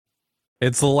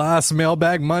It's the last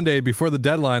Mailbag Monday before the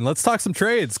deadline. Let's talk some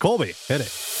trades. Colby, hit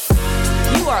it.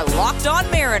 You are Locked On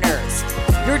Mariners,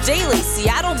 your daily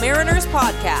Seattle Mariners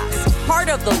podcast. Part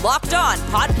of the Locked On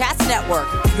Podcast Network,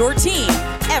 your team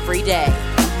every day.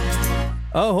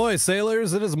 Ahoy,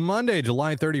 sailors. It is Monday,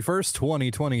 July 31st,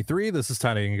 2023. This is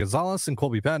Tiny Gonzalez and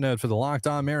Colby Patnode for the Locked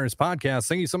On Mariners podcast.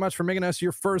 Thank you so much for making us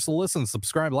your first listen.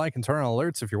 Subscribe, like, and turn on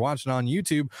alerts if you're watching on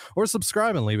YouTube, or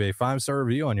subscribe and leave a 5-star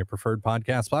review on your preferred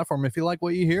podcast platform if you like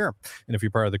what you hear. And if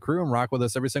you're part of the crew and rock with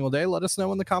us every single day, let us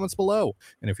know in the comments below.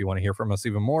 And if you want to hear from us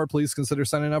even more, please consider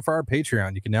signing up for our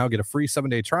Patreon. You can now get a free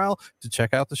 7-day trial to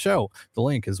check out the show. The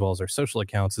link, as well as our social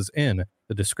accounts, is in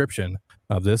the description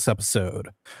of this episode.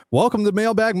 Welcome to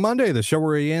Mailbag Monday, the show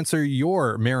where we answer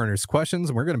your Mariners questions.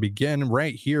 And we're going to begin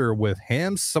right here with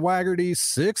Ham Swaggerty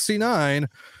 69.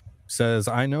 Says,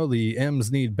 I know the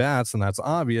M's need bats, and that's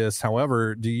obvious.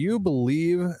 However, do you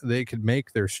believe they could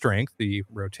make their strength, the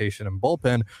rotation and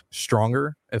bullpen,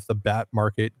 stronger if the bat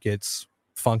market gets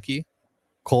funky?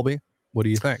 Colby, what do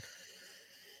you think?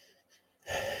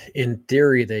 In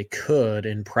theory, they could.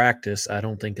 In practice, I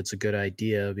don't think it's a good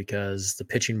idea because the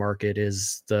pitching market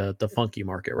is the funky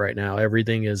market right now.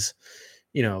 Everything is,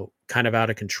 kind of out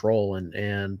of control,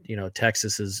 and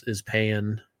Texas is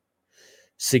paying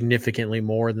significantly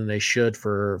more than they should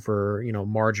for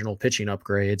marginal pitching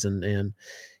upgrades. And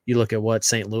you look at what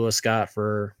St. Louis got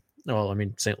for, look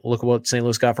at what St.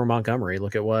 Louis got for Montgomery.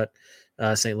 Look at what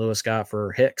St. Louis got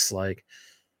for Hicks.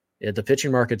 The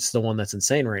pitching market's the one that's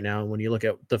insane right now. And when you look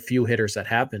at the few hitters that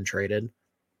have been traded,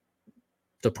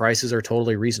 the prices are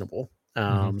totally reasonable.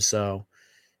 So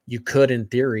you could, in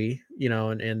theory,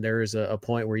 and there is a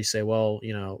point where you say, well,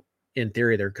 in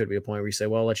theory, there could be a point where you say,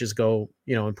 well, let's just go,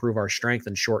 improve our strength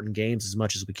and shorten games as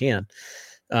much as we can.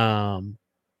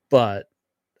 But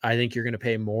I think you're going to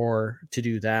pay more to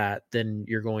do that than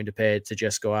you're going to pay to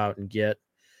just go out and get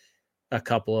a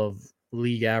couple of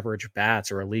league average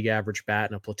bats or a league average bat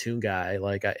and a platoon guy.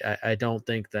 I don't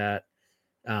think that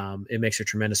it makes a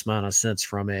tremendous amount of sense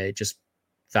from a just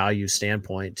value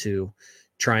standpoint to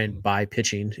try and buy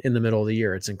pitching in the middle of the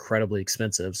year. It's incredibly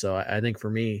expensive. So I think for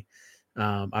me,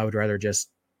 I would rather just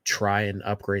try and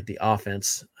upgrade the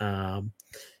offense.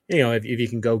 If you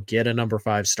can go get a number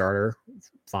 5 starter,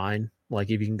 fine. If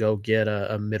you can go get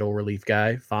a middle relief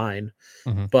guy, fine.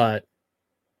 But,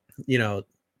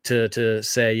 to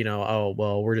say, oh,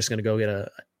 well, we're just going to go get a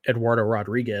Eduardo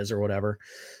Rodriguez or whatever.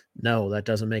 No, that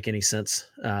doesn't make any sense.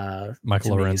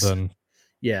 Michael Lorenzen.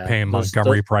 Yeah. Paying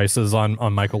Montgomery prices on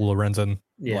Michael Lorenzen.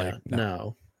 Yeah.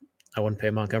 No, I wouldn't pay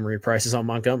Montgomery prices on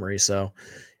Montgomery. So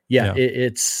I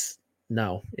think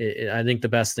the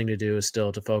best thing to do is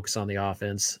still to focus on the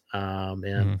offense.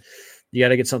 And you got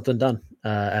to get something done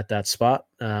at that spot.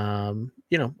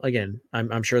 Again,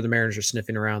 I'm sure the Mariners are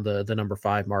sniffing around the number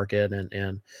 5 market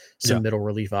and some middle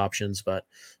relief options, but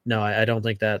no, I don't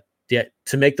think that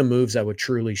to make the moves that would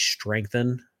truly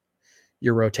strengthen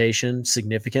your rotation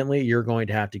significantly, you're going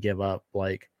to have to give up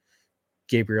like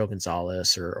Gabriel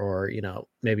Gonzalez or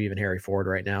maybe even Harry Ford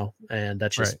right now. And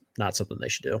that's just not something they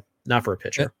should do. Not for a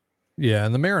pitcher. Yeah.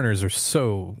 And the Mariners are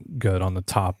so good on the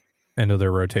top end of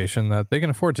their rotation that they can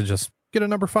afford to just get a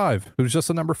number 5 who's just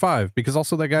a number 5, because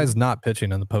also that guy's not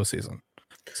pitching in the postseason.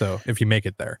 So if you make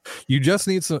it there, you just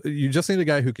need a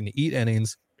guy who can eat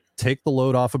innings, take the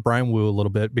load off of Brian Wu a little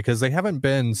bit, because they haven't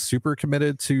been super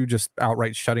committed to just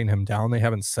outright shutting him down. They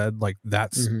haven't said like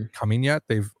that's coming yet.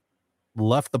 They've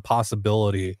left the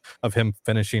possibility of him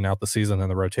finishing out the season in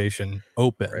the rotation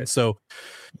open. So,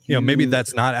 maybe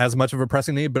that's not as much of a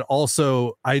pressing need, but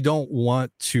also I don't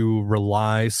want to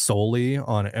rely solely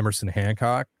on Emerson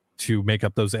Hancock to make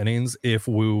up those innings if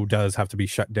Wu does have to be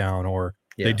shut down, or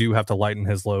they do have to lighten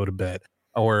his load a bit,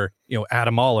 or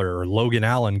Adam Oller or Logan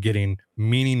Allen getting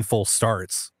meaningful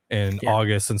starts in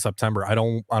August and September. I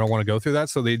don't want to go through that.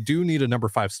 So they do need a number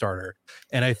 5 starter,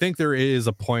 and I think there is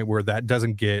a point where that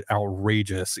doesn't get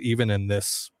outrageous even in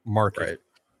this market.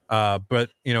 But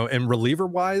in reliever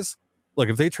wise, look,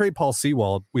 if they trade Paul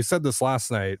Sewald, we said this last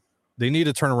night, they need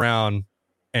to turn around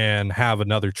and have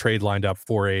another trade lined up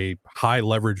for a high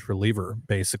leverage reliever.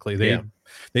 Basically, they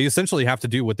essentially have to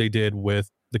do what they did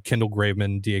with the Kendall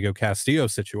Graveman, Diego Castillo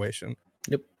situation.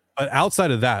 But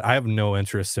outside of that, I have no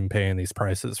interest in paying these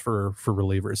prices for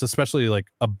relievers, especially like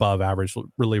above average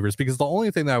relievers, because the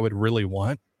only thing that I would really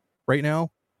want right now,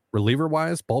 reliever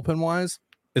wise, bullpen wise,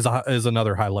 is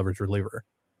another high leverage reliever.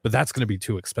 But that's going to be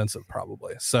too expensive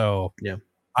probably. So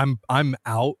I'm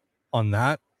out on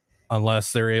that,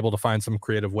 unless they're able to find some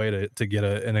creative way to get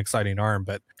an exciting arm.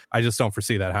 But I just don't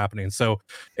foresee that happening. So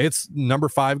it's number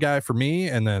 5 guy for me,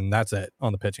 and then that's it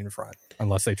on the pitching front,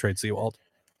 unless they trade Sewald.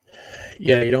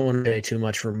 Yeah, you don't want to pay too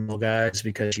much for middle guys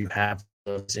because you have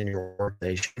those in your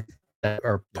organization that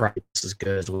are probably just as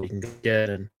good as what you can get.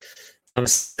 And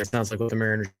honestly, it sounds like what the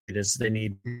Mariners need is they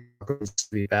need Marcos to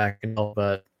be back and all,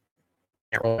 but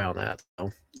can't rely on that.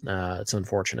 So it's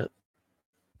unfortunate.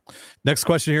 Next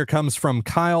question here comes from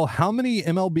Kyle. How many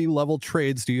MLB level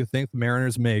trades do you think the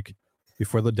Mariners make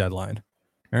before the deadline?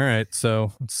 All right,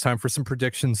 so it's time for some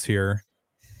predictions here.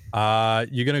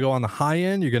 You're gonna go on the high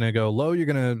end, you're gonna go low, you're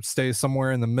gonna stay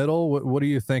somewhere in the middle. What are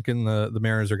you thinking the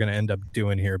Mariners are gonna end up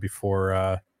doing here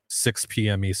before 6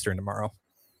 p.m. Eastern tomorrow?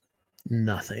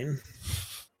 Nothing.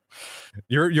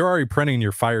 You're already printing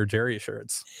your Fire Jerry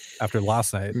shirts after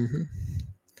last night. Mm-hmm.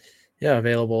 Yeah,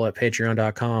 available at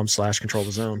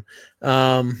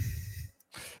patreon.com/controlthezone.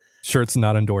 Shirts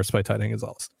not endorsed by Titan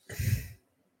Gonzalez.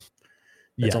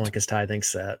 That's only because Ty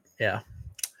thinks that. Yeah.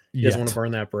 He doesn't want to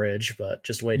burn that bridge, but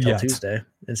just wait till Tuesday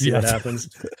and see what happens.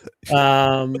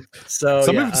 So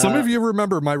some of you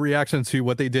remember my reaction to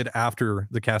what they did after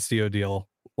the Castillo deal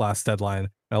last deadline.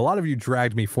 And a lot of you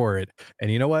dragged me for it. And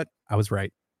you know what? I was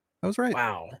right.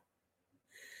 Wow.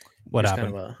 What Here's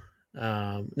happened? Kind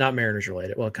of not Mariners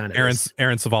related. Well, kind of Aaron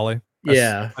Savali.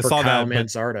 Yeah. I saw Kyle that.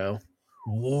 Manzardo.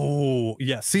 Whoa.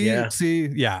 Yeah. See.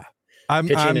 Yeah. I'm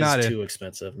not too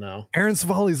expensive. No. Aaron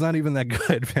Savali's not even that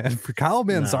good, man. For Kyle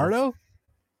Manzardo. No.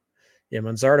 Yeah,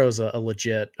 Manzardo's a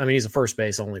legit. I mean, he's a first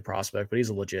base only prospect, but he's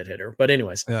a legit hitter. But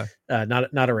anyways,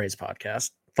 not a Rays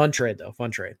podcast. Fun trade though.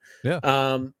 Fun trade.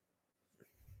 Yeah.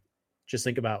 Just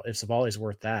think about if Savali's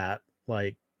worth that,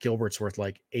 like Gilbert's worth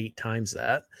like 8 times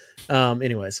that.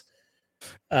 Anyways,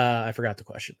 I forgot the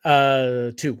question.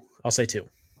 2. I'll say 2.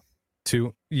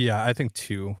 2. Yeah, I think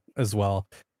 2 as well.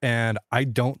 And I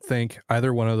don't think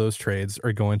either one of those trades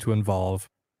are going to involve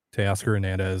Teoscar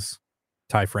Hernandez,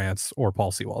 Ty France, or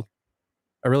Paul Sewald.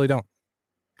 I really don't.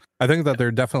 I think that they're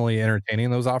definitely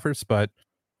entertaining those offers, but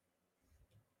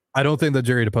I don't think that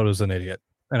Jerry Dipoto is an idiot.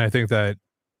 And I think that,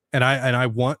 and I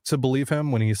want to believe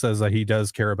him when he says that he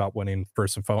does care about winning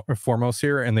first and foremost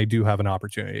here, and they do have an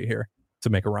opportunity here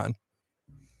to make a run.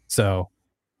 So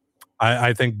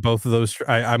I think both of those,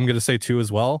 I'm going to say 2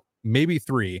 as well, maybe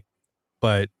 3.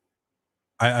 But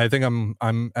I think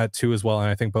I'm at 2 as well, and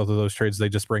I think both of those trades, they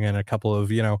just bring in a couple of,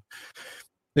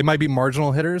 they might be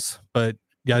marginal hitters, but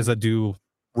guys that do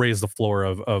raise the floor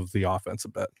of the offense a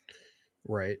bit.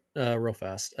 Right. Real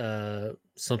fast.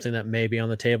 Something that may be on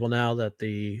the table now that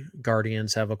the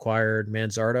Guardians have acquired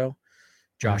Manzardo,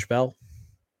 Josh Bell,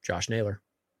 Josh Naylor.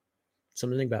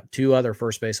 Something to think about. 2 other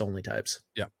first base only types.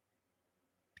 Yeah.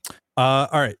 All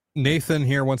right. Nathan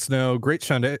here wants to know, great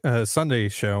Sunday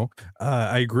show.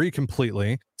 I agree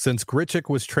completely. Since Grichuk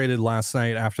was traded last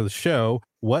night after the show,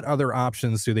 what other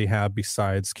options do they have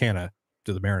besides Canna?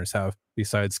 Do the Mariners have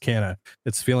besides Canna?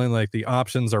 It's feeling like the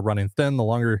options are running thin the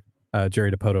longer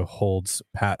Jerry Dipoto holds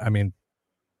pat. I mean,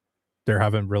 there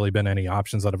haven't really been any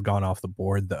options that have gone off the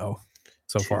board though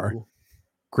so far.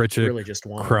 Grichuk, really just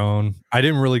one. Crone. I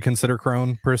didn't really consider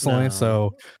Crone personally,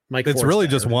 so Mike it's really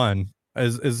just one.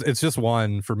 It's just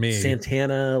one for me.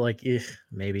 Santana, like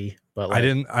maybe, but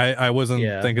like, I wasn't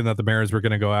thinking that the Mariners were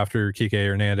going to go after Kike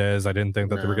Hernandez. I didn't think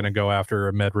that they were going to go after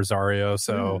Ahmed Rosario.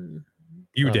 So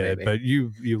you did, maybe. But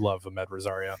you love Ahmed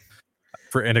Rosario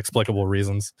for inexplicable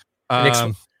reasons.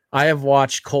 I have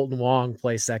watched Colton Wong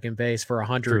play second base for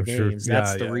 100 games. True.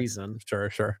 That's the reason.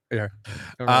 Sure. Yeah.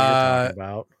 I don't know what you're talking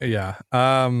about. Yeah.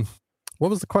 What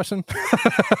was the question?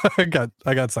 I got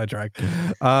sidetracked.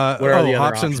 What are the other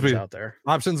options out there?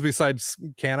 Options besides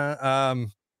Canna,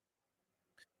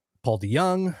 Paul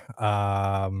DeYoung.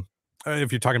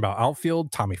 If you're talking about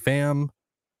outfield, Tommy Pham.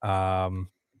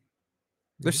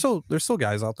 There's still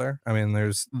guys out there. I mean,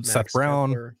 there's Seth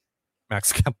Brown,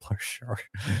 Max Kepler,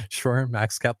 sure,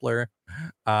 Max Kepler.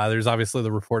 There's obviously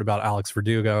the report about Alex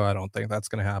Verdugo. I don't think that's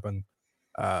going to happen.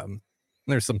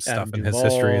 There's some stuff in his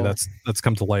history that's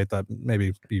come to light that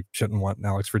maybe you shouldn't want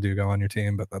Alex Verdugo on your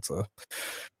team, but that's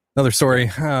another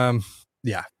story. There's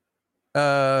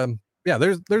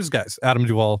guys. Adam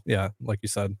Duvall, like you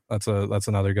said, that's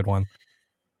another good one.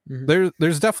 Mm-hmm.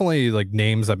 There's definitely like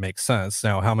names that make sense.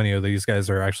 Now, how many of these guys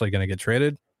are actually going to get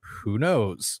traded? Who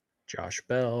knows? Josh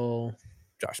Bell,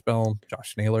 Josh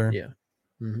Naylor,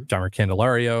 John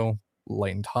Candelario,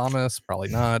 Lane Thomas, probably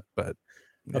not, but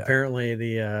apparently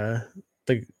the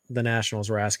Nationals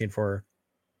were asking for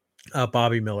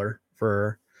Bobby Miller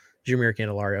for Junior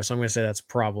Candelario, so I'm going to say that's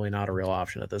probably not a real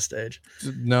option at this stage.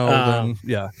 No,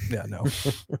 no.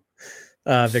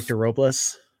 Victor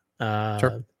Robles,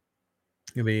 sure.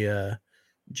 Gonna be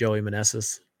Joey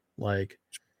Meneses, like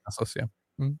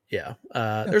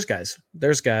There's guys.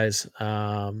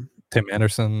 Tim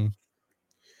Anderson,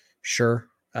 sure.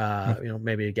 You know,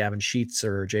 maybe a Gavin Sheets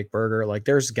or Jake Berger. Like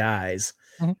there's guys,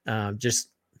 just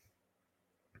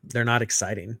they're not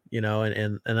exciting, you know,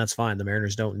 and that's fine. The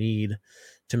Mariners don't need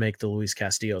to make the Luis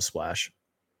Castillo splash.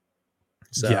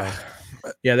 So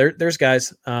yeah, there's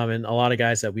guys, and a lot of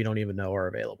guys that we don't even know are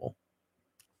available.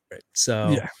 Right.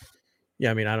 So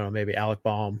yeah, I mean, I don't know, maybe Alec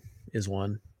Baum is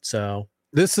one. So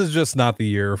this is just not the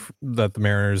year that the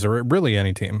Mariners or really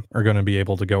any team are going to be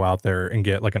able to go out there and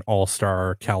get like an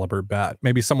all-star caliber bat.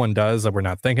 Maybe someone does that we're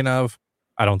not thinking of.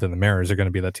 I don't think the Mariners are going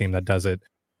to be the team that does it,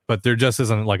 but there just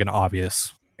isn't like an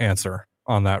obvious answer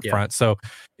on that front. So,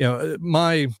 you know,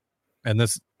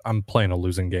 I'm playing a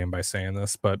losing game by saying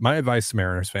this, but my advice to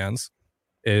Mariners fans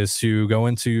is to go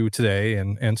into today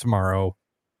and tomorrow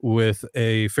with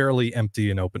a fairly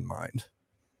empty and open mind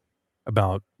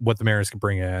about what the Mariners can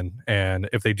bring in. And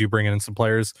if they do bring in some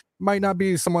players, might not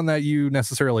be someone that you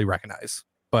necessarily recognize,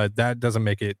 but that doesn't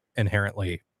make it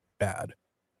inherently bad.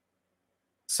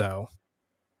 So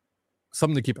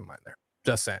something to keep in mind there.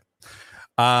 Just saying.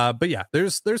 But yeah,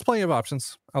 there's plenty of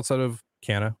options outside of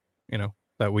Canna, you know,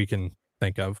 that we can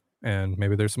think of. And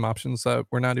maybe there's some options that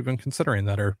we're not even considering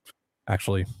that are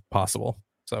actually possible.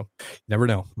 So you never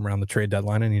know around the trade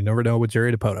deadline, and you never know with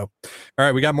Jerry Dipoto. All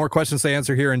right, we got more questions to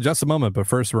answer here in just a moment. But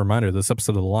first, a reminder, this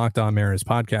episode of the Locked On Mariners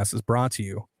podcast is brought to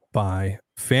you by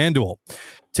FanDuel.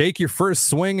 Take your first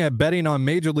swing at betting on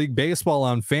Major League Baseball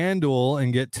on FanDuel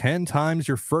and get 10 times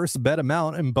your first bet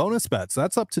amount in bonus bets.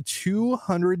 That's up to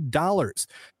 $200.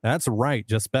 That's right.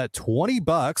 Just bet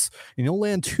 $20 and you'll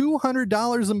land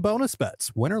 $200 in bonus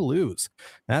bets, win or lose.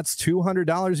 That's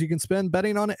 $200 you can spend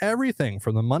betting on everything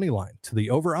from the money line to the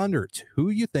over-under to who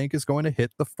you think is going to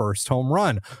hit the first home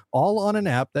run, all on an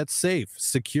app that's safe,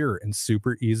 secure, and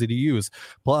super easy to use.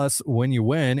 Plus, when you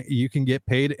win, you can get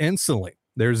paid instantly.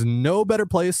 There's no better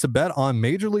place to bet on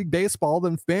Major League Baseball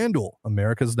than FanDuel,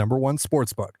 America's #1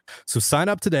 sportsbook. So sign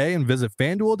up today and visit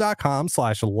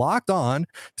FanDuel.com/locked-on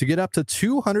to get up to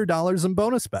 $200 in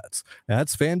bonus bets.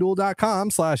 That's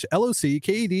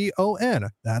FanDuel.com/LOCKEDON.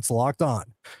 That's locked on.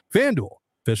 FanDuel,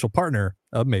 official partner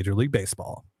of Major League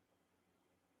Baseball.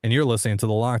 And you're listening to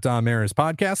the Locked On Mariners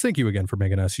podcast. Thank you again for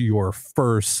making us your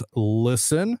first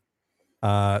listen.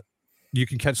 You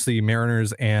can catch the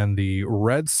Mariners and the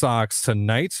Red Sox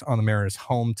tonight on the Mariners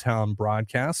hometown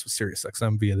broadcast with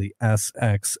SiriusXM via the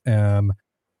SXM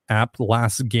app.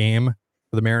 Last game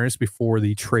for the Mariners before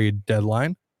the trade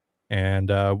deadline.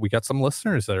 And we got some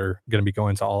listeners that are going to be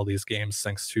going to all of these games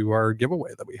thanks to our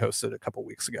giveaway that we hosted a couple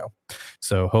weeks ago.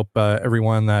 So hope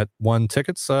everyone that won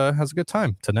tickets has a good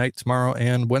time tonight, tomorrow,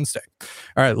 and Wednesday.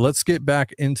 All right, let's get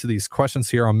back into these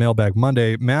questions here on Mailbag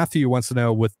Monday. Matthew wants to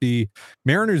know, with the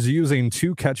Mariners using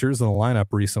 2 catchers in the lineup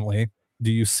recently, do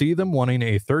you see them wanting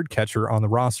a third catcher on the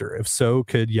roster? If so,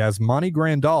 could Yasmani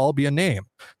Grandal be a name?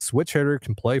 Switch hitter,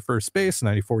 can play first base,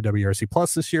 94 WRC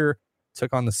plus this year,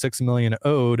 took on the $6 million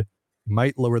owed.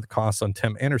 Might lower the cost on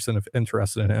Tim Anderson if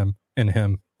interested in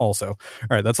him also. All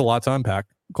right, that's a lot to unpack,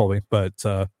 Colby, but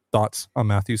thoughts on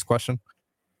Matthew's question?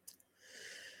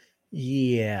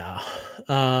 Yeah.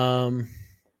 I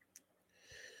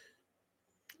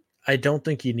don't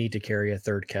think you need to carry a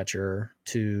third catcher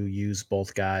to use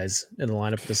both guys in the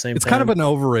lineup at the same time. It's kind of an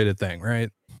overrated thing, right?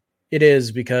 It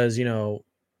is, because, you know,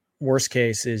 worst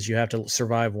case is you have to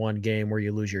survive one game where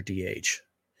you lose your DH.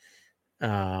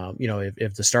 You know,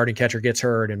 if the starting catcher gets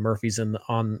hurt and Murphy's in the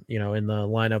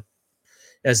lineup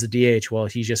as the DH, well,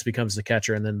 he just becomes the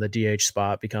catcher, and then the DH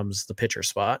spot becomes the pitcher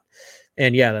spot.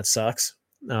 And yeah, that sucks.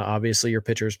 Obviously your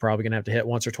pitcher is probably going to have to hit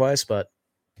once or twice, but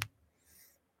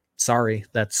sorry,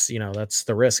 that's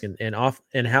the risk. And how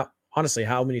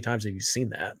many times have you seen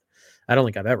that? I don't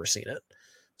think I've ever seen it.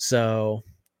 So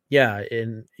yeah,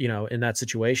 in that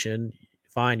situation,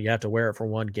 fine, you have to wear it for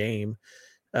one game.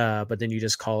 But then you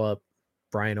just call up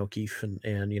Brian O'Keefe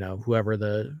and whoever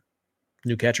the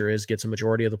new catcher is gets a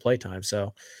majority of the play time.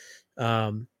 So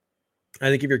I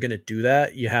think if you're going to do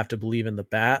that, you have to believe in the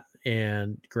bat,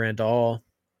 and Grandal,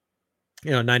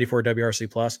 94 WRC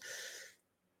plus.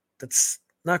 That's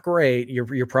not great.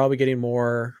 You're probably getting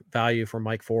more value from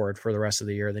Mike Ford for the rest of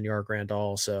the year than you are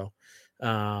Grandal. So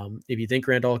if you think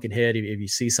Grandal can hit, if you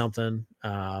see something,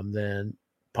 then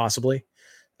possibly.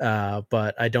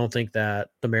 But I don't think that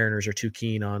the Mariners are too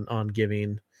keen on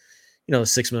giving,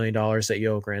 $6 million that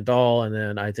you owe Grandal. And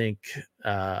then I think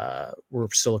we're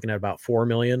still looking at about $4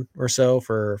 million or so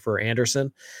for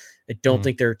Anderson. I don't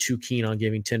think they're too keen on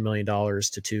giving $10 million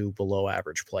to 2 below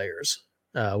average players,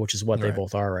 which is what they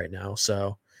both are right now.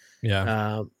 So,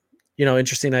 yeah,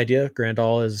 interesting idea.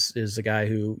 Grandal is a guy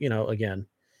who, again,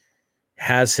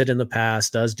 has hit in the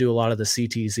past, does do a lot of the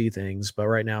CTZ things, but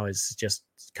right now is just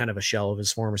kind of a shell of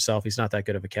his former self. He's not that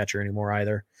good of a catcher anymore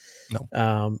either.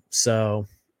 No. So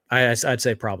I'd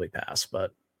say probably pass,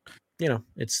 but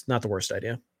it's not the worst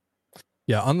idea.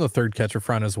 Yeah, on the third catcher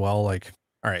front as well, like,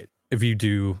 all right, if you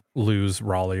do lose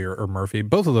Raleigh or Murphy,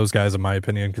 both of those guys, in my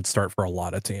opinion, could start for a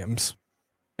lot of teams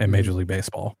in Major League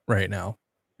Baseball right now.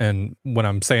 And when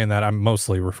I'm saying that, I'm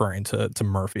mostly referring to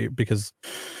Murphy, because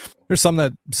there's some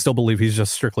that still believe he's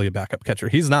just strictly a backup catcher.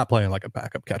 He's not playing like a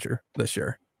backup catcher this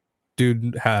year.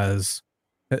 Dude is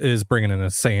bringing an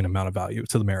insane amount of value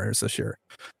to the Mariners this year.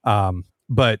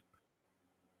 But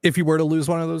if you were to lose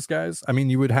one of those guys, I mean,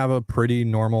 you would have a pretty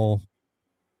normal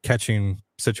catching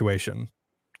situation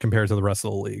compared to the rest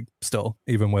of the league still,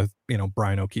 even with,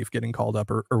 Brian O'Keefe getting called up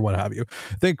or what have you.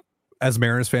 I think as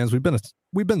Mariners fans,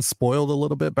 we've been spoiled a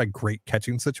little bit by great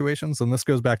catching situations. And this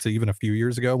goes back to even a few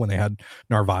years ago when they had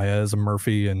Narvaez and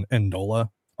Murphy and Nola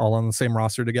all on the same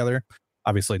roster together.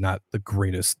 Obviously not the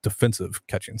greatest defensive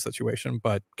catching situation,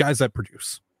 but guys that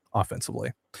produce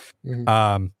offensively.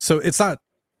 So it's not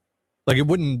like, it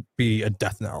wouldn't be a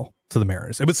death knell to the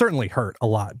Mariners. It would certainly hurt a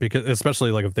lot, because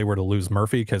especially like if they were to lose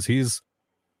Murphy, because he's,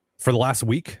 for the last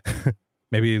week,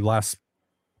 maybe last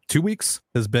 2 weeks,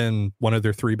 has been one of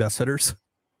their 3 best hitters.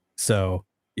 So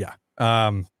yeah.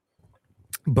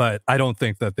 But I don't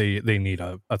think that they need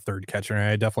a third catcher. And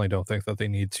I definitely don't think that they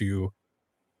need to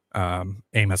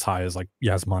aim as high as like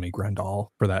Yasmani Grandal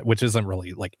for that, which isn't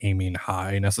really like aiming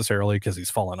high necessarily, because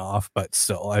he's fallen off, but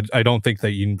still, I don't think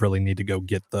that you really need to go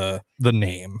get the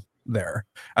name there.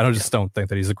 I don't think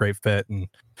that he's a great fit, and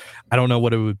I don't know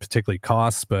what it would particularly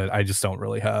cost, but I just don't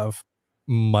really have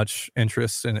much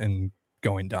interest in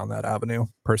going down that avenue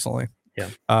personally.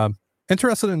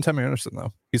 Interested in Tim Anderson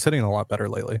though. He's hitting a lot better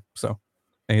lately, so,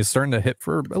 and he's starting to hit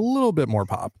for a little bit more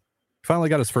pop. Finally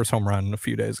got his first home run a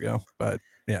few days ago, but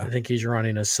yeah, I think he's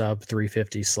running a sub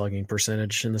 350 slugging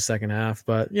percentage in the second half.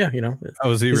 But yeah,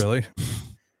 oh, is he really?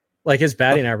 Like, his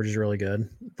batting average is really good,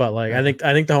 but like I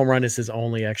think the home run is his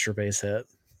only extra base hit.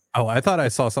 Oh, I thought I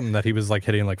saw something that he was like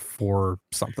hitting like 4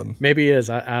 something. Maybe he is.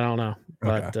 I don't know.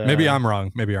 But okay. Maybe I'm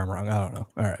wrong. I don't know.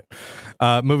 All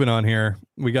right. Moving on here.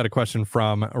 We got a question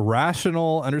from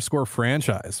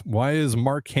Rational_franchise. Why is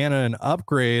Mark Hanna an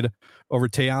upgrade over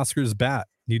Teoscar's bat?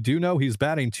 You do know he's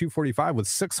batting .245 with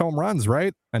 6 home runs,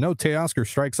 right? I know Teoscar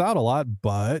strikes out a lot,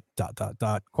 but ...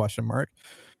 question mark.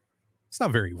 It's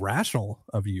not very rational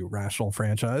of you, Rational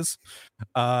franchise.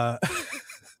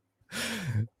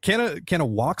 Canna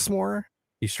walks more.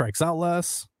 He strikes out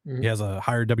less. He has a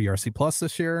higher WRC plus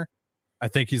this year. I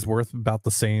think he's worth about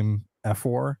the same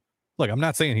F4. Look, I'm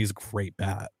not saying he's a great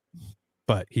bat,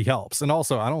 but he helps. And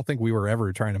also, I don't think we were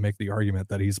ever trying to make the argument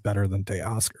that he's better than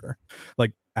Teoscar.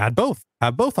 Like, add both.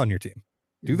 Have both on your team.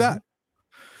 Do that.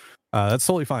 That's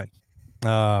totally fine.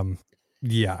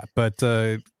 Yeah, but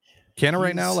Canna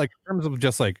right now, like, in terms of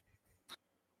just like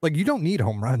you don't need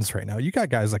home runs right now. You got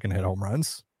guys that can hit home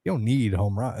runs. You don't need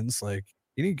home runs. Like,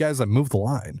 you need guys that move the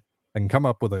line and can come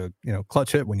up with a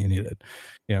clutch hit when you need it.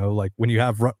 Like when you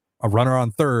have a runner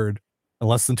on third and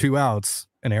less than 2 outs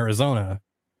in Arizona,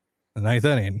 the 9th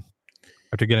inning,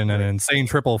 after getting an insane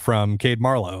triple from Cade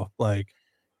Marlowe, like,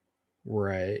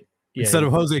 right. Yeah, instead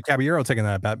of Jose Caballero taking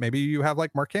that bat, maybe you have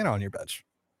like Mark Canha on your bench,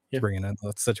 bringing in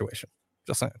the situation.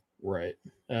 Just saying. Right.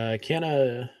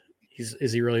 Canha,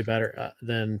 is he really better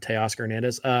than Teoscar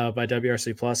Hernandez? By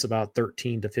WRC plus, about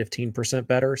 13 to 15%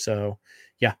 better. So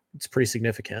yeah, it's pretty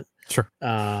significant. Sure.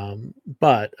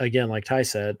 But again, like Ty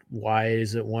said, why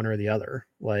is it one or the other?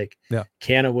 Like,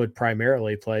 Canha would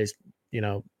primarily play,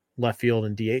 left field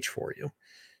and DH for you.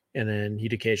 And then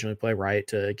he'd occasionally play right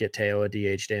to get Teo a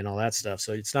DH day and all that stuff.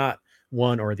 So it's not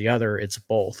one or the other, it's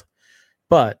both.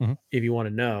 But if you want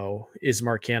to know, is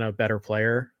Mark Canha a better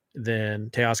player than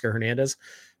Teoscar Hernandez?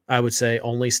 I would say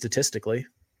only statistically.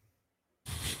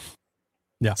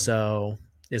 Yeah. So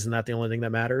isn't that the only thing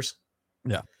that matters?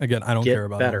 Yeah. Again, I don't care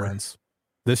about home runs.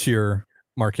 This year,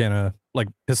 Mark Canha, like,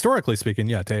 historically speaking,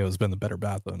 Teo's been the better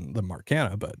bat than Mark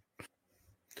Canha, but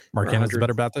Mark Canha's the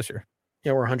better bat this year.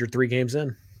 Yeah, we're 103 games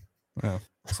in. Yeah.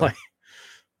 So.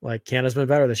 Like Canha's been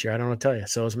better this year. I don't know what to tell you.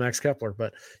 So is Max Kepler.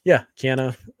 But yeah,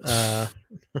 Canha.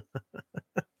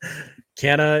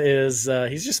 Canha is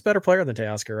he's just a better player than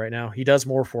Teoscar right now. He does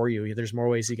more for you. There's more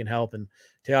ways he can help. And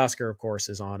Teoscar, of course,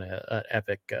 is on an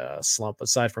epic slump.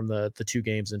 Aside from the 2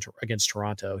 games against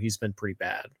Toronto, he's been pretty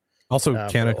bad. Also,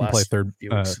 Canha can play third.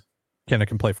 Canha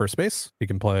can play first base. He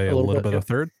can play a little bit of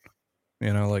third. He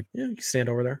can stand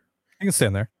over there. He can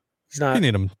stand there. He's not. If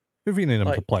you need him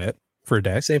to play it for a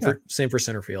day. Same for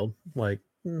center field. Like,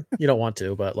 you don't want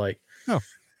to, but like, no.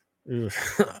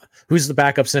 Who's the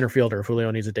backup center fielder if Julio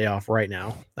needs a day off right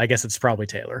now? I guess it's probably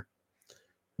Taylor.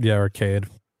 Yeah, or Cade.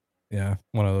 Yeah,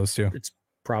 one of those two. It's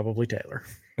probably Taylor.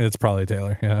 It's probably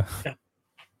Taylor. Yeah.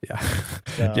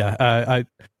 So,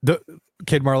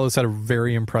 Cade Marlowe's had a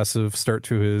very impressive start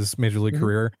to his major league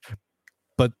career,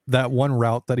 but that one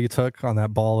route that he took on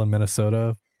that ball in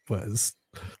Minnesota was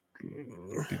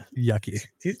yucky.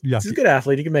 He's a good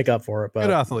athlete. He can make up for it. But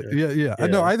good athlete. Yeah.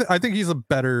 No, I think he's a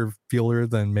better fielder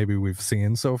than maybe we've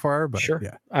seen so far. But sure.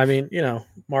 Yeah. I mean,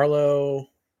 Marlowe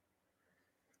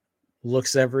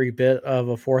looks every bit of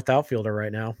a fourth outfielder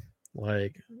right now.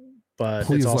 But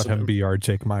please let him be our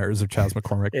Jake Myers or Chas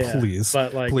McCormick. Please.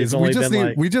 But please.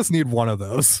 We just need one of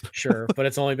those. Sure. But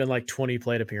it's only been 20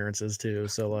 plate appearances too.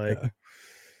 So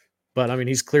but I mean,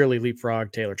 he's clearly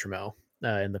leapfrogged Taylor Trammell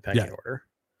in the pecking order.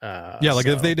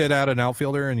 If they did add an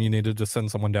outfielder and you needed to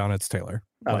send someone down, it's Taylor,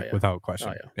 without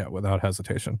question. Without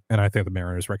hesitation. And I think the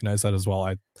Mariners recognize that as well.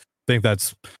 I think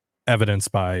that's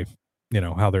evidenced by,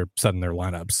 how they're setting their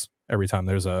lineups every time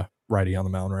there's a righty on the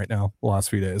mound right now. The last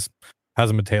few days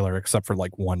hasn't been Taylor except for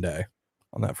one day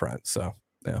on that front. So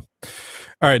yeah.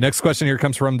 All right. Next question here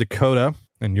comes from Dakota,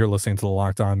 and you're listening to the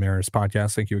Locked On Mariners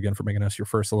podcast. Thank you again for making us your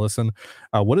first listen.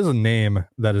 What is a name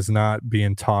that is not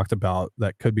being talked about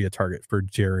that could be a target for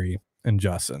Jerry and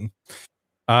Justin?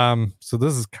 So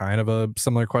this is kind of a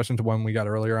similar question to one we got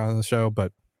earlier on in the show,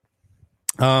 but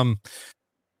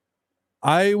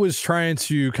I was trying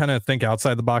to kind of think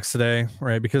outside the box today,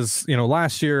 right? Because,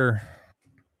 last year,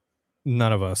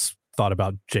 none of us thought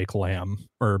about Jake Lamb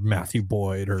or Matthew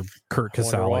Boyd or Kurt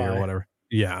Casale or whatever.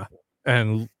 Yeah.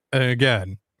 And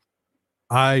again,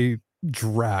 I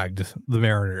dragged the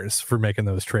Mariners for making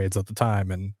those trades at the time,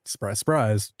 and surprise,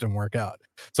 surprise, didn't work out.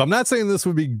 So I'm not saying this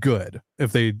would be good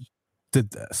if they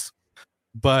did this,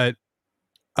 but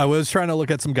I was trying to look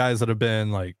at some guys that have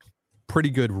been pretty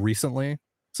good recently.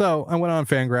 So I went on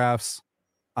Fangraphs.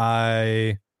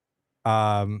 I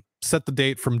set the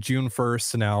date from June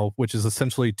 1st to now, which is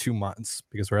essentially 2 months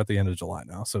because we're at the end of July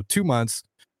now. So 2 months.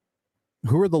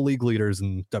 Who are the league leaders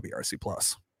in WRC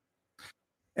plus?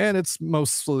 And it's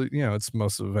mostly, it's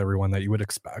most of everyone that you would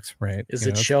expect, right? Is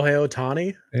it Shohei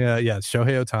Ohtani? Yeah, it's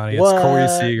Shohei Ohtani. It's Corey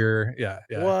Seager. Yeah.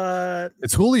 What?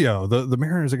 It's Julio. The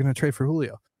Mariners are going to trade for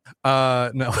Julio.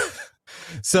 No.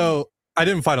 So I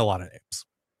didn't find a lot of names,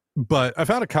 but I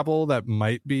found a couple that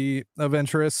might be of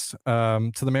interest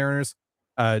to the Mariners.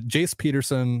 Jace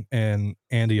Peterson and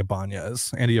Andy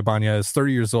Ibanez. Andy Ibanez,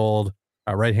 30 years old,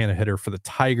 right-handed hitter for the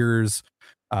Tigers,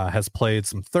 has played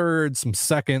some third, some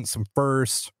second, some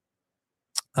first,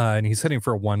 and he's hitting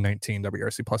for a 119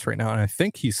 WRC plus right now, and I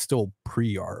think he's still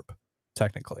pre-arb,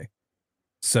 technically.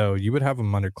 So you would have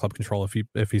him under club control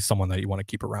if he's someone that you want to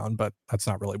keep around, but that's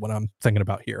not really what I'm thinking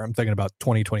about here. I'm thinking about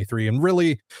 2023, and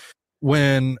really,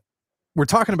 when we're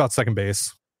talking about second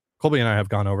base, Colby and I have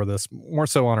gone over this more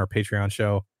so on our Patreon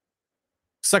show.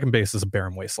 Second base is a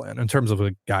barren wasteland in terms of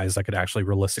the guys that could actually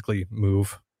realistically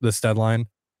move this deadline.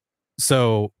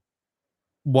 So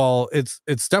while it's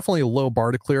definitely a low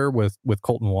bar to clear with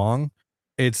Colton Wong,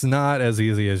 it's not as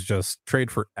easy as just trade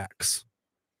for X,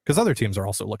 because other teams are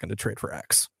also looking to trade for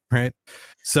X, right?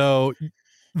 So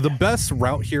the best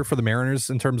route here for the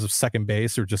Mariners in terms of second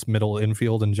base or just middle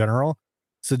infield in general,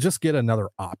 so just get another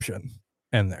option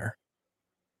in there.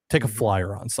 Take a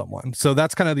flyer on someone. So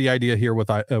that's kind of the idea here with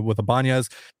Ibanez,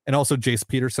 and also Jace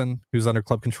Peterson, who's under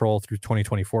club control through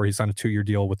 2024. He signed a 2-year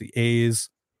deal with the A's,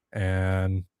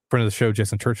 and friend of the show,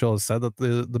 Jason Churchill, has said that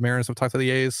the Mariners have talked to the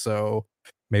A's. So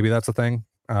maybe that's a thing.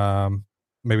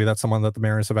 Maybe that's someone that the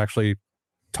Mariners have actually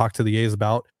talked to the A's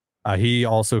about. He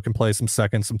also can play some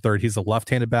second, some third. He's a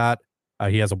left-handed bat.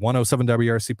 He has a 107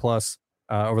 WRC plus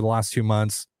over the last 2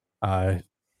 months.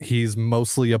 He's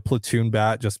mostly a platoon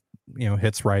bat, just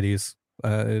hits righties,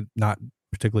 not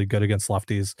particularly good against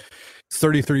lefties. He's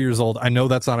 33 years old. I know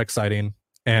that's not exciting,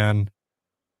 and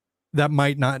that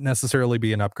might not necessarily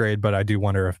be an upgrade, but I do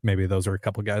wonder if maybe those are a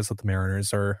couple of guys that the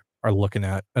Mariners are looking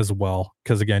at as well.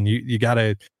 Because again, you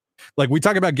gotta, we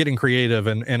talk about getting creative,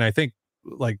 and I think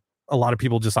a lot of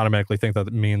people just automatically think that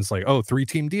it means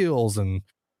 3-team deals and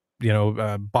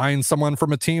buying someone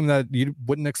from a team that you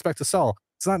wouldn't expect to sell.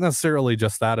 It's not necessarily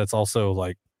just that. It's also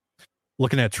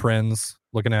looking at trends,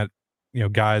 looking at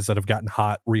guys that have gotten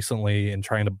hot recently and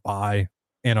trying to buy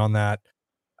in on that.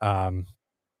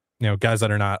 Guys that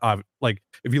are not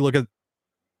if you look at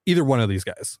either one of these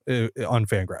guys on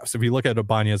Fangraphs, if you look at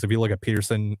Ibanez, if you look at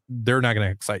Peterson, they're not going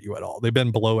to excite you at all. They've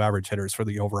been below average hitters for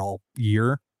the overall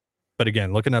year, but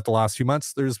again, looking at the last few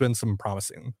months, there's been some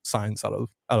promising signs out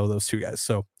of those two guys.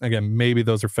 So again, maybe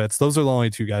those are fits. Those are the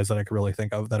only two guys that I could really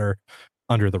think of that are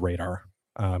under the radar.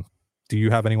 Do you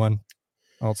have anyone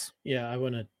else? Yeah, I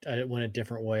went a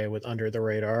different way with under the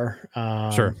radar.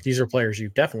 Sure. These are players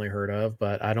you've definitely heard of,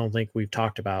 but I don't think we've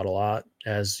talked about a lot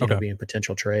as Okay. being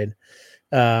potential trade.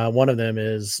 One of them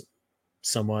is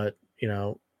somewhat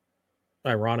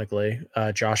ironically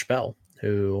Josh Bell,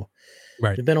 who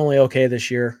Right. has been only okay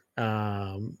this year.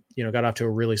 Got off to a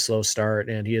really slow start,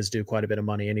 and he is due quite a bit of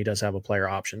money, and he does have a player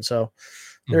option. So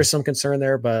there's some concern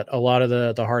there, but a lot of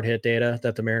the hard hit data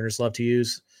that the Mariners love to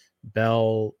use,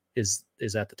 Bell is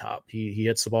at the top. He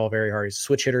hits the ball very hard. He's a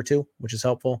switch hitter too, which is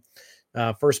helpful.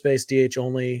 First base DH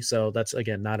only, so that's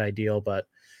again not ideal, but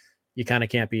you kind of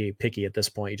can't be picky at this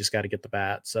point. You just got to get the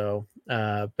bat. So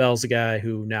Bell's a guy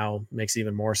who now makes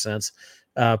even more sense.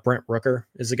 Brent Rooker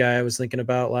is the guy I was thinking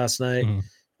about last night.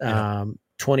 Yeah.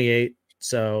 28.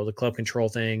 So the club control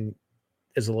thing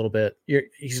is a little bit.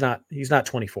 He's not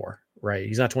 24, right?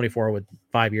 He's not 24 with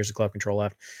 5 years of club control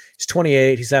left. He's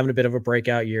 28. He's having a bit of a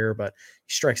breakout year, but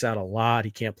he strikes out a lot.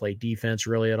 He can't play defense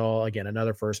really at all. Again,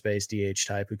 another first base DH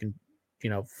type who can,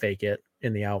 fake it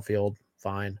in the outfield.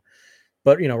 Fine.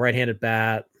 But, right-handed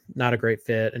bat, not a great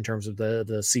fit in terms of the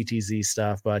CTZ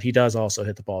stuff, but he does also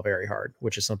hit the ball very hard,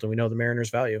 which is something we know the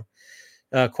Mariners value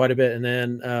quite a bit. And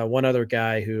then one other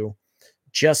guy who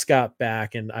just got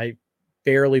back, and I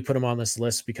barely put him on this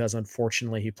list because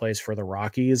unfortunately he plays for the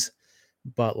Rockies,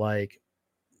 but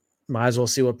might as well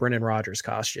see what Brendan Rodgers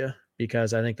cost you,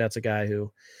 because I think that's a guy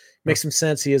who makes some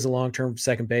sense. He is a long-term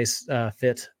second base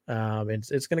fit, and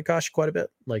it's going to cost you quite a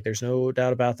bit. There's no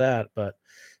doubt about that, but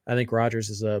I think Rodgers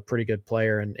is a pretty good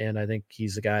player, and I think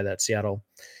he's a guy that Seattle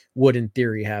would, in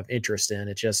theory, have interest in.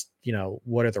 It's just,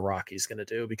 what are the Rockies going to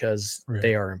do? Because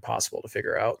they are impossible to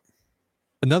figure out.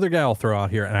 Another guy I'll throw out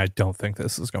here, and I don't think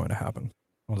this is going to happen.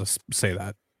 I'll just say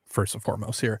that first and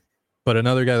foremost here. But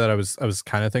another guy that I was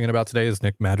kind of thinking about today is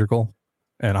Nick Madrigal.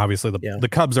 And obviously the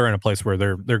Cubs are in a place where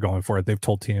they're going for it. They've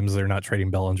told teams they're not trading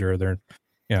Bellinger. They're,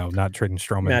 not trading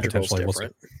Stroman. Madrigal's potentially.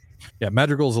 different.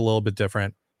 Madrigal's a little bit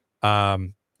different.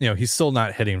 He's still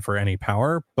not hitting for any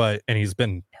power, and he's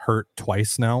been hurt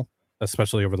twice now,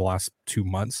 especially over the last 2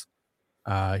 months.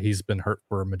 He's been hurt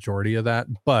for a majority of that,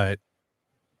 but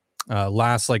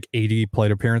last 80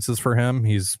 plate appearances for him,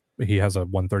 he has a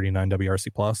 139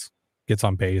 WRC plus, gets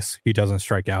on base. He doesn't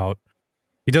strike out.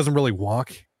 He doesn't really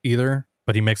walk either,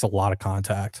 but he makes a lot of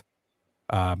contact.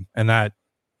 And that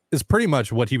is pretty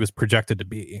much what he was projected to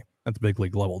be at the big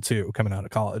league level too, coming out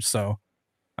of college. So,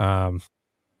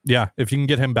 if you can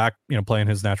get him back, playing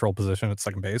his natural position at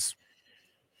second base,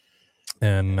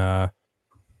 and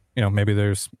maybe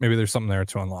there's something there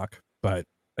to unlock. But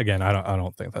again, I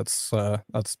don't think that's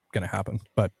going to happen.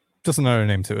 But just another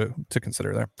name to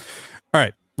consider there. All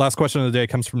right, last question of the day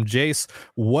comes from Jace.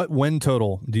 What win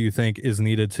total do you think is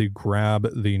needed to grab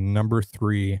the number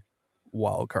 3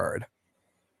 wild card?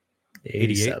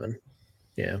 87.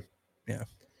 Yeah.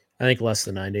 I think less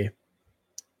than 90.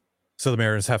 So the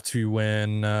Mariners have to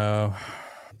win,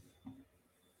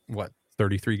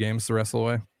 33 games the rest of the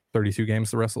way? 32 games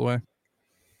the rest of the way?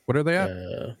 What are they at?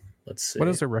 Let's see. What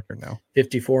is their record now?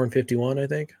 54 and 51, I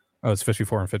think. Oh, it's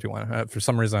 54 and 51. For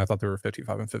some reason, I thought they were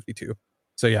 55 and 52.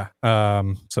 So, yeah.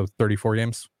 So 34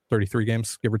 games, 33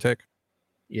 games, give or take.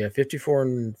 Yeah, 54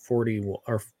 and 41,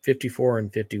 or 54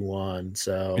 and 51.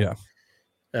 So,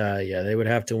 they would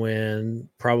have to win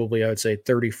probably, I would say,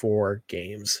 34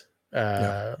 games.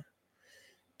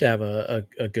 To have a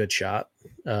good shot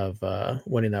of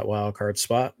winning that wild card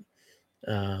spot.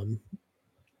 Let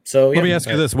me ask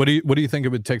you this: what do you think it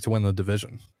would take to win the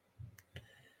division?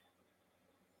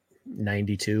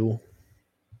 92,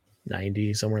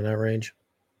 90, somewhere in that range.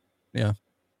 Yeah,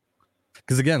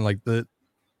 because again, I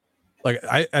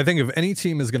think if any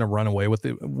team is going to run away with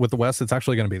the West, it's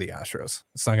actually going to be the Astros.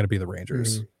 It's not going to be the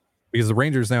Rangers, because the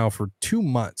Rangers now for 2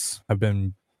 months have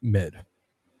been mid.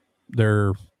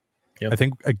 They're I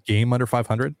think a game under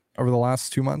 500 over the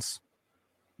last 2 months.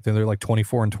 I think they're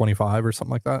 24 and 25 or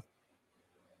something like that.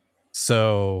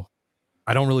 So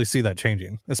I don't really see that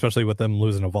changing, especially with them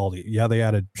losing Eovaldi. Yeah, they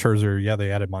added Scherzer. Yeah,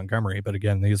 they added Montgomery. But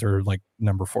again, these are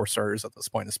number 4 starters at this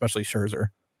point, especially Scherzer.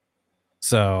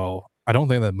 So I don't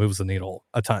think that moves the needle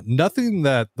a ton. Nothing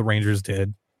that the Rangers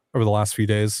did over the last few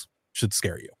days should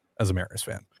scare you as a Mariners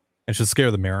fan. It should scare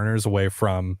the Mariners away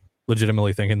from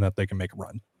legitimately thinking that they can make a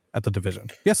run at the division.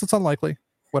 Yes, it's unlikely,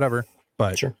 whatever,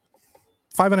 but sure.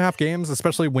 5.5 games,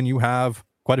 especially when you have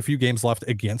quite a few games left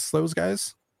against those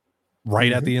guys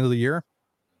right at the end of the year,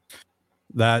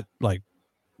 that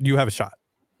you have a shot.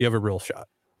 You have a real shot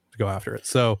to go after it.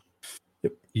 So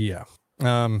yeah.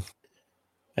 I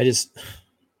just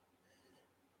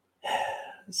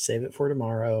save it for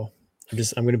tomorrow.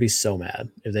 I'm going to be so mad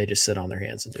if they just sit on their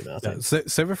hands and do nothing. Yeah,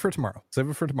 save it for tomorrow. Save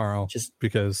it for tomorrow. Just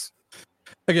because,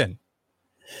 again,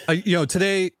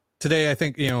 today I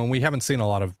think we haven't seen a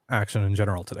lot of action in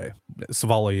general today. The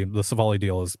Savali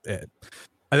deal is it.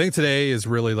 I think today is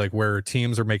really like where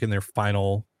teams are making their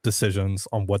final decisions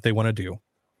on what they want to do.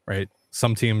 Right.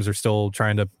 Some teams are still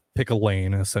trying to pick a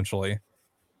lane, essentially.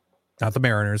 Not the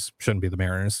Mariners, shouldn't be the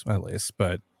Mariners at least,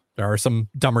 but there are some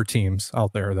dumber teams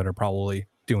out there that are probably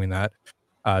doing that.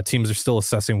 Teams are still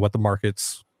assessing what the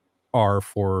markets are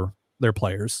for their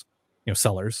players,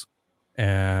 sellers,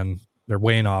 and they're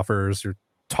weighing offers, they're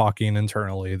talking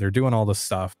internally, they're doing all this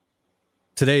stuff.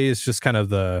 Today is just kind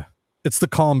of it's the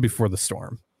calm before the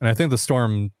storm. And I think the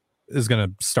storm is going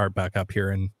to start back up here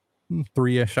in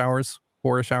 3-ish hours,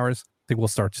 4-ish hours. I think we'll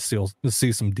start to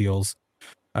see some deals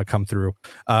come through.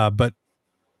 But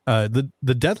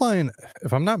the deadline,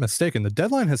 if I'm not mistaken, the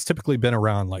deadline has typically been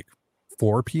around like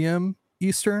 4 p.m.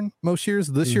 Eastern most years.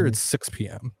 This year it's 6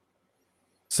 p.m.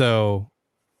 So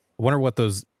I wonder what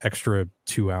those extra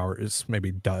 2 hours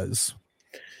maybe does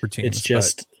for teams.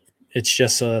 It's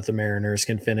just so that the Mariners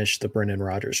can finish the Brendan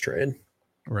Rodgers trade.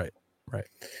 Right.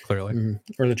 Clearly.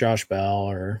 Or the Josh Bell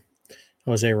or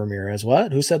Jose Ramirez.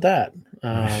 What? Who said that?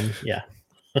 Yeah.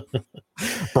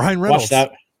 Brian Reynolds.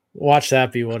 Watch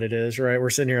that be what it is, right? We're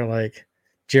sitting here like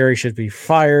Jerry should be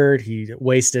fired. He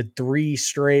wasted 3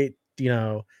 straight,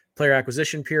 player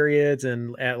acquisition periods,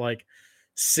 and at like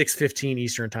 6:15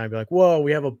 Eastern time, be like, whoa,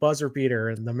 we have a buzzer beater,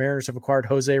 and the Mariners have acquired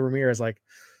Jose Ramirez. Like,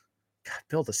 God,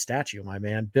 build a statue, my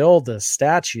man. Build a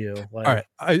statue. Like, all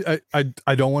right.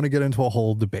 I don't want to get into a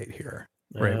whole debate here.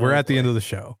 Right. We're at the end of the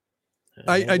show.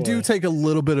 I do take a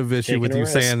little bit of issue with you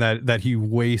saying that he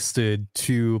wasted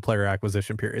 2 player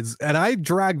acquisition periods, and I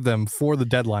dragged them for the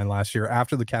deadline last year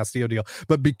after the Castillo deal.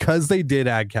 But because they did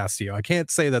add Castillo, I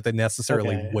can't say that they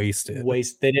necessarily wasted.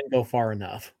 They didn't go far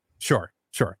enough. Sure.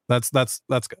 That's good.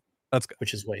 That's good.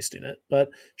 Which is wasting it, but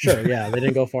sure, yeah, they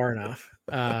didn't go far enough.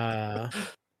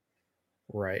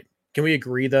 Right. Can we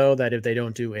agree though that if they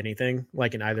don't do anything,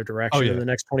 like in either direction in the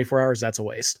next 24 hours, that's a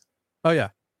waste? Oh yeah,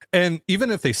 and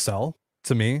even if they sell.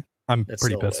 To me, I'm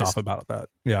pretty pissed off about that.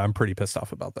 Yeah, I'm pretty pissed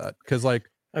off about that because, like,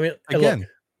 I mean, again,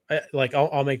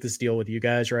 I'll make this deal with you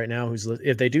guys right now.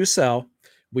 If they do sell,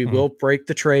 we will break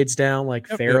the trades down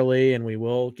fairly, and we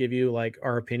will give you like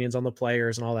our opinions on the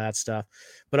players and all that stuff.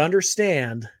 But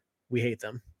understand, we hate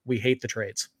them. We hate the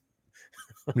trades.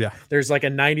 Yeah, there's like a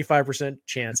 95%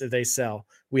 chance if they sell,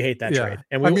 we hate that trade,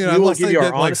 and we will give you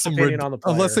our honest opinion on the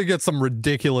player. Unless they get some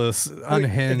ridiculous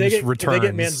unhinged returns. If they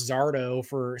get Manzardo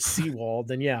for Seawald,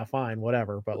 then yeah, fine,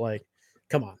 whatever. But like,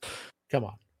 come on,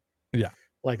 yeah.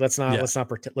 Like let's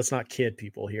not kid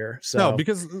people here. So no,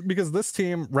 because this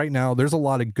team right now, there's a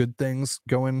lot of good things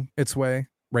going its way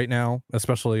right now,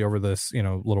 especially over this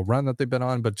little run that they've been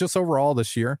on, but just overall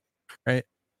this year, right?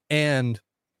 And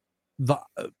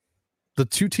the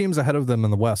 2 teams ahead of them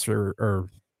in the West are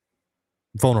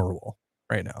vulnerable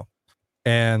right now.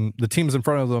 And the teams in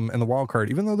front of them in the wild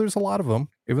card, even though there's a lot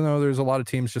of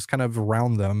teams just kind of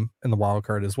around them in the wild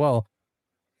card as well,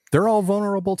 they're all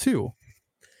vulnerable too.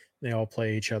 They all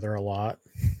play each other a lot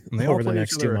over the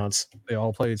next 2 months. They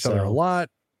all play each other a lot.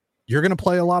 You're going to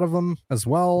play a lot of them as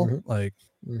well.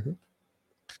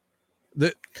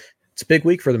 It's a big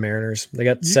week for the Mariners. They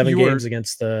got 7 games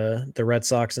against the Red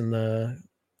Sox and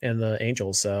the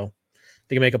Angels, so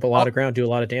they can make up a lot of ground, do a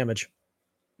lot of damage.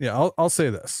 Yeah, I'll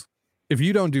say this: if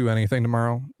you don't do anything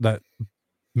tomorrow that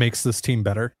makes this team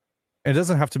better, it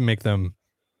doesn't have to make them,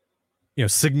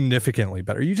 significantly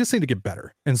better. You just need to get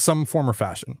better in some form or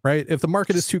fashion, right? If the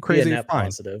market is too crazy, fine.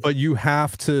 Positive. But you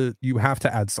have to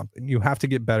add something. You have to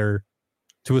get better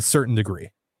to a certain degree.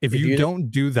 If you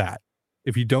don't do that,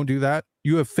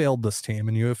 you have failed this team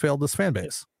and you have failed this fan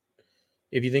base.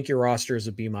 If you think your roster is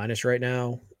a B- right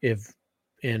now, if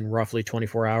in roughly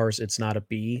 24 hours it's not a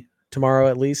B tomorrow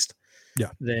at least,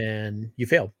 then you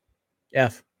failed.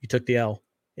 You took the L,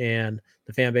 and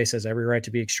the fan base has every right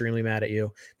to be extremely mad at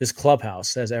you. This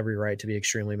clubhouse has every right to be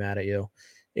extremely mad at you.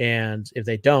 And if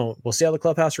they don't, we'll see how the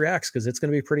clubhouse reacts, because it's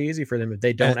going to be pretty easy for them if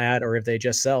they don't add or if they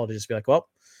just sell to just be like, well,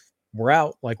 we're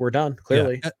out, like we're done,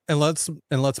 clearly. Yeah. And let's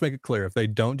make it clear, if they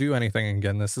don't do anything,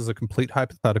 again, this is a complete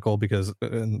hypothetical, because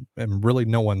and really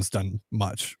no one's done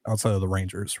much outside of the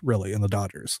Rangers, really, and the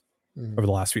Dodgers over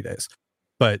the last few days.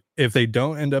 But if they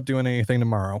don't end up doing anything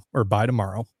tomorrow, or by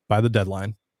the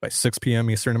deadline, by 6 p.m.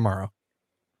 Eastern tomorrow,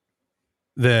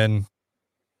 then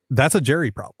that's a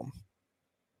Jerry problem.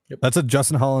 Yep. That's a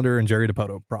Justin Hollander and Jerry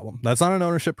DiPoto problem. That's not an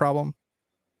ownership problem.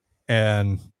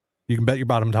 And you can bet your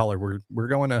bottom dollar we're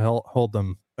going to hold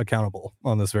them accountable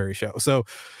on this very show. So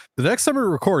the next time we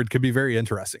record could be very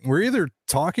interesting. We're either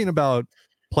talking about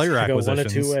player acquisitions, go one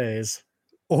of two ways,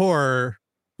 or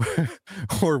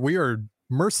we are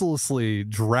mercilessly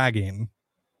dragging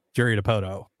Jerry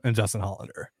DiPoto and Justin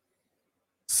Hollander.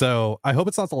 So I hope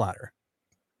it's not the latter,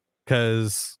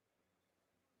 because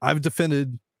I've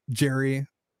defended Jerry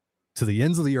to the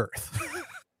ends of the earth.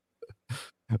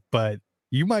 But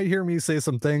you might hear me say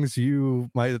some things you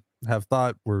might have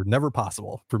thought were never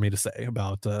possible for me to say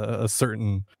about a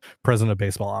certain president of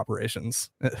baseball operations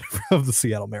of the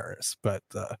Seattle Mariners. But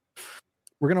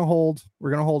we're gonna hold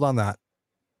on that.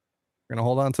 We're gonna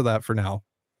hold on to that for now,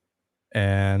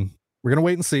 and we're gonna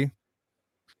wait and see.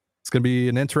 It's gonna be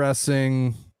an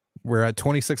interesting. We're at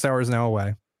 26 hours now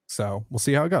away, so we'll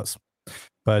see how it goes.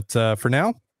 But for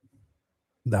now,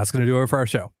 that's gonna do it for our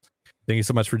show. Thank you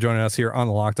so much for joining us here on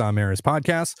the Locked On Mariners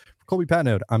podcast. For Colby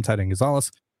Patnode, I'm Titan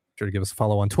Gonzalez. Sure to give us a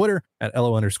follow on Twitter at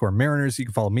LO_Mariners. You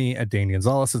can follow me at Dane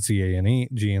Gonzalez at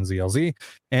CANEGNZLZ,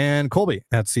 and Colby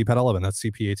at CPAT11. That's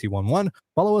CPAT11.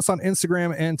 Follow us on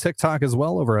Instagram and TikTok as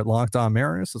well over at Locked On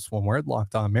Mariners. That's one word,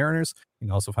 Locked On Mariners. You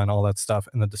can also find all that stuff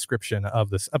in the description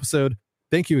of this episode.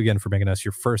 Thank you again for making us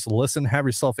your first listen. Have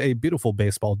yourself a beautiful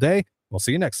baseball day. We'll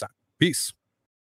see you next time. Peace.